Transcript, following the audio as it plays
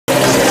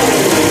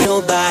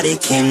nobody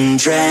can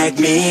drag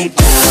me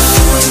down.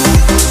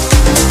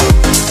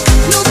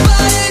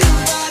 Nobody.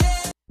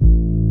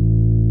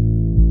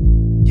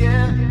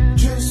 Yeah,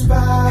 just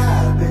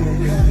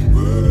vibing.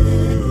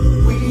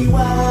 We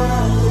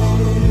wildin',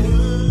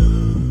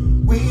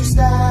 we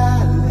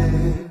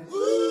styling.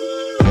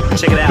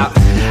 Check it out.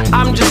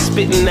 I'm just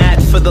spitting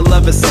that for the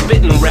love of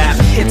spitting rap.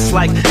 Hits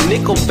like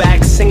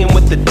Nickelback singing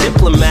with the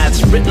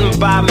Diplomats. Written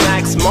by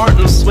Max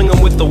Martin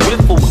swinging with the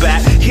wiffle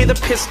bat. Hear the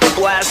pistol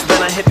blast,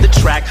 then I hit the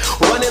track.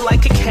 Running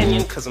like a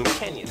Kenyan, cause I'm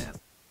Kenyan.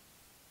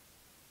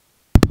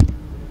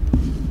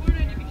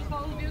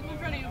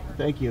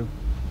 Thank you.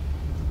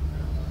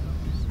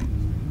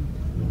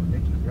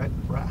 Right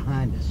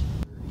behind us.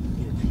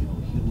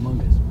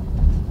 Humongous.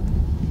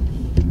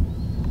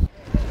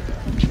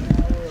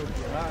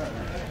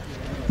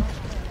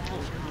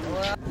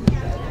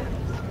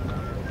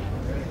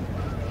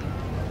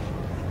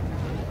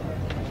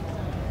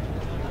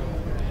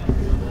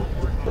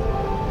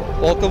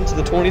 Welcome to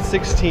the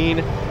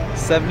 2016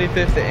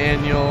 75th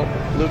Annual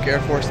Luke Air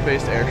Force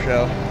Base Air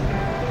Show.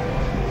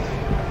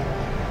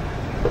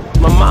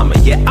 My mama,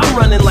 yeah, I'm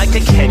running like a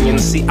Kenyan.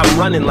 See, I'm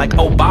running like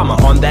Obama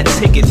on that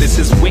ticket. This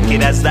is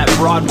wicked as that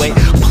Broadway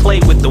play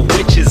with the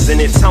witches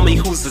in it. Tell me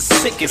who's the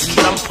sickest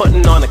kid, I'm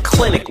putting on a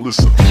clinic.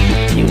 Listen,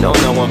 you know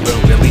no one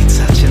been really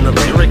touching the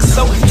lyrics.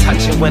 So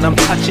touching when I'm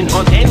touching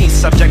on any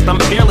subject. I'm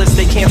fearless,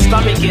 they can't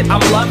stomach it.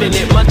 I'm loving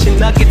it, munching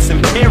nuggets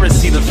in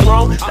Paris. See the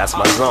throne? That's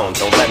my zone,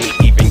 don't let me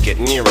even get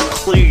near it,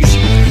 please.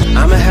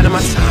 I'm ahead of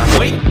my time.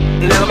 Wait,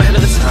 now I'm ahead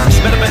of the time.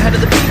 Sped up ahead of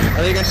the beat.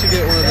 I think I should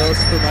get one of those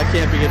for my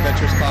camping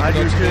adventures pop. I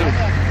do too.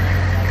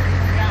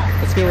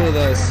 Let's get one of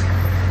those.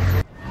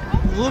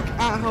 Look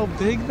at how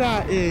big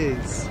that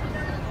is.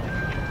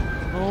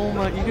 Oh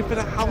my, you can fit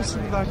a house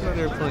in the back of that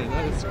airplane.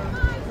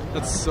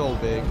 That's so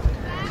big.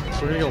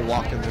 So we're gonna go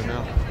walk in there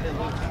now.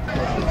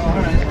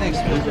 Alright, thanks,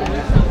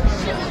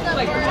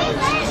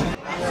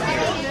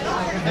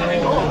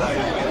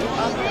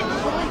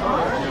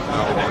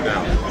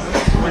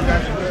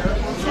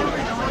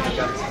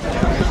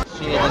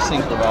 Yeah, this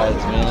thing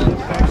provides, man.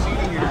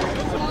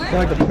 You're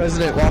like the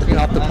president walking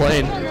off the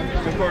plane.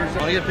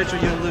 I'll get a picture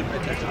of you and Luke.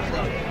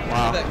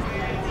 Wow.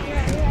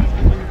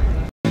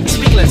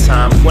 Speaking of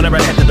time, whenever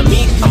I head to the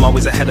meet, I'm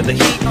always ahead of the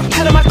heat.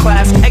 Head of my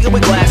class, egging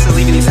with glasses,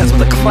 leaving these heads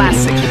with a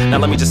classic. Now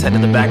let me just head to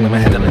the back, let me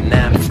head to the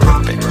nap.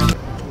 Perfect.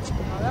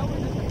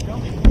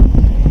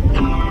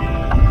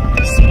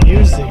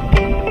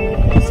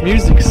 This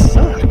music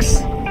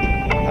sucks.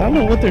 I don't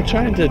know what they're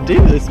trying to do.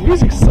 This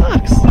music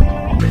sucks.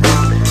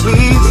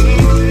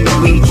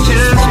 We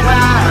just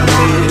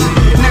vibing.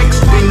 Next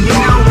thing you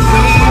know,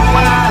 we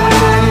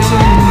wildin'.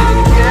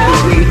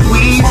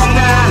 We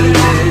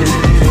styling.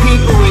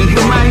 People in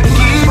here might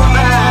get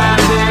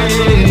violent.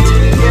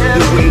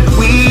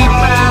 We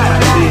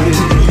vibing.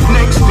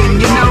 Next thing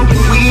you know,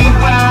 we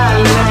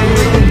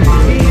wildin'.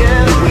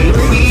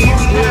 We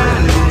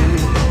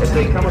styling. As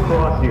they come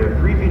across here,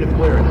 3 feet of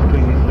clearance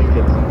between these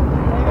wickets.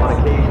 On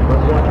occasion,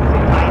 let's watch as they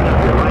line up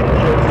here right at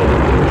the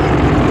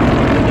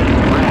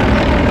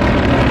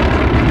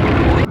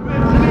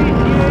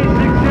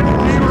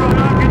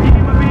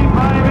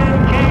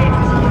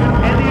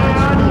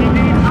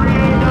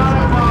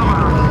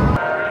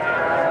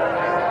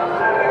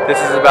This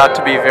is about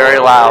to be very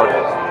loud.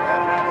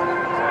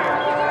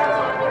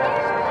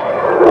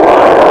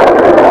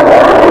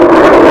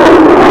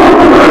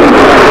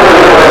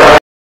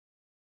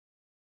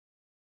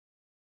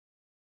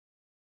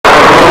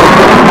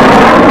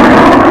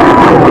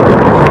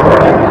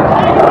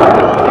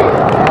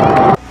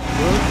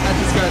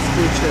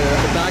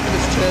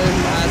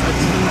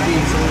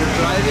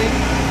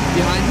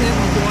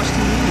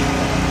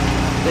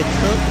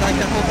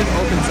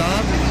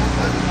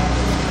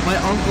 My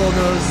uncle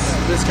knows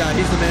this guy.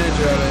 He's the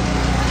manager of it.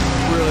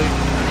 Really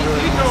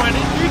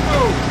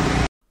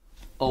awesome.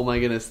 Oh my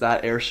goodness,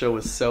 that air show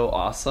was so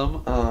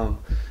awesome.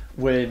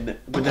 When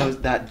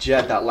that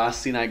jet, that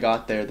last scene I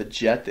got there, the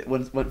jet that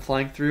went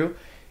flying through,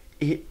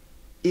 it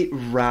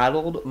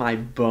rattled my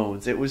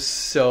bones. It was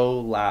so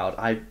loud.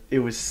 It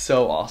was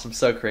so awesome,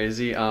 so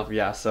crazy.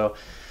 Yeah, so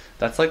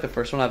that's like the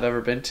first one I've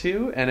ever been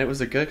to, and it was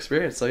a good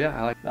experience. So yeah,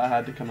 I like that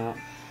had to come out.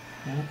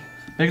 Yeah.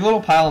 Make a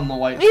little pile in the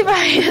white.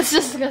 Levi, it's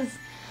just because.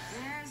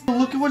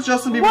 Look at what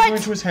Justin Bieber's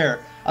doing to his hair.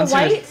 I'm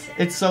serious. White?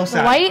 It's so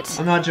sad. White?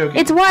 I'm not joking.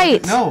 It's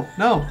white. No.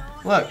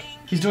 Look,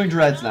 he's doing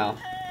dreads now.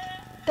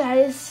 That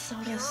is so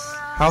dis.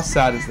 How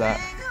sad is that?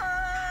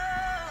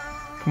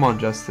 Come on,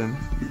 Justin.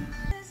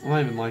 I'm not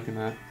even liking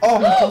that. Oh,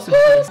 he posted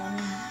this.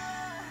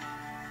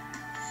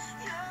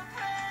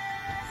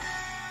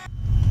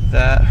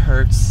 That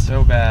hurts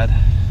so bad.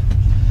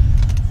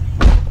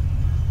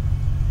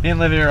 Me and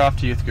Levi are off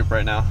to youth group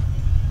right now.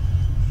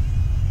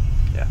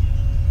 Yeah.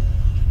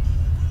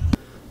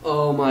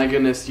 Oh my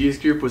goodness,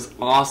 youth group was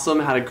awesome.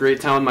 Had a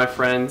great time with my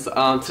friends.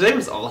 Today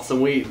was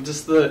awesome.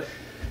 The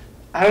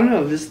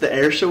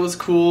air show was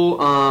cool.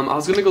 I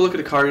was gonna go look at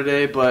a car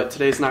today, but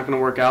today's not gonna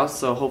work out.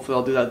 So hopefully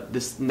I'll do that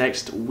this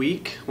next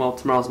week. Well,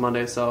 tomorrow's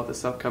Monday, so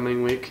this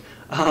upcoming week.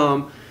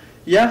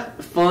 yeah,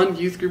 fun.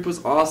 Youth group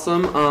was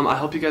awesome. I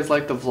hope you guys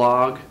liked the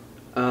vlog.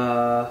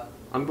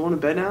 I'm going to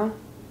bed now.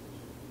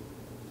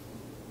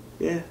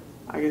 Yeah,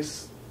 I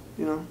guess,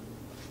 you know,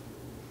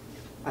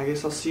 I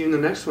guess I'll see you in the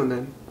next one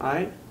then.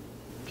 Alright?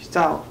 Peace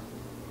out.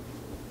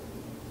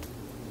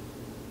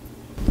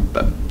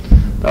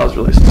 That was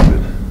really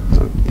stupid.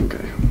 So,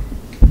 okay.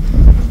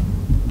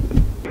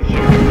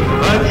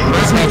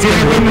 Let's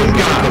begin with the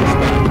gods.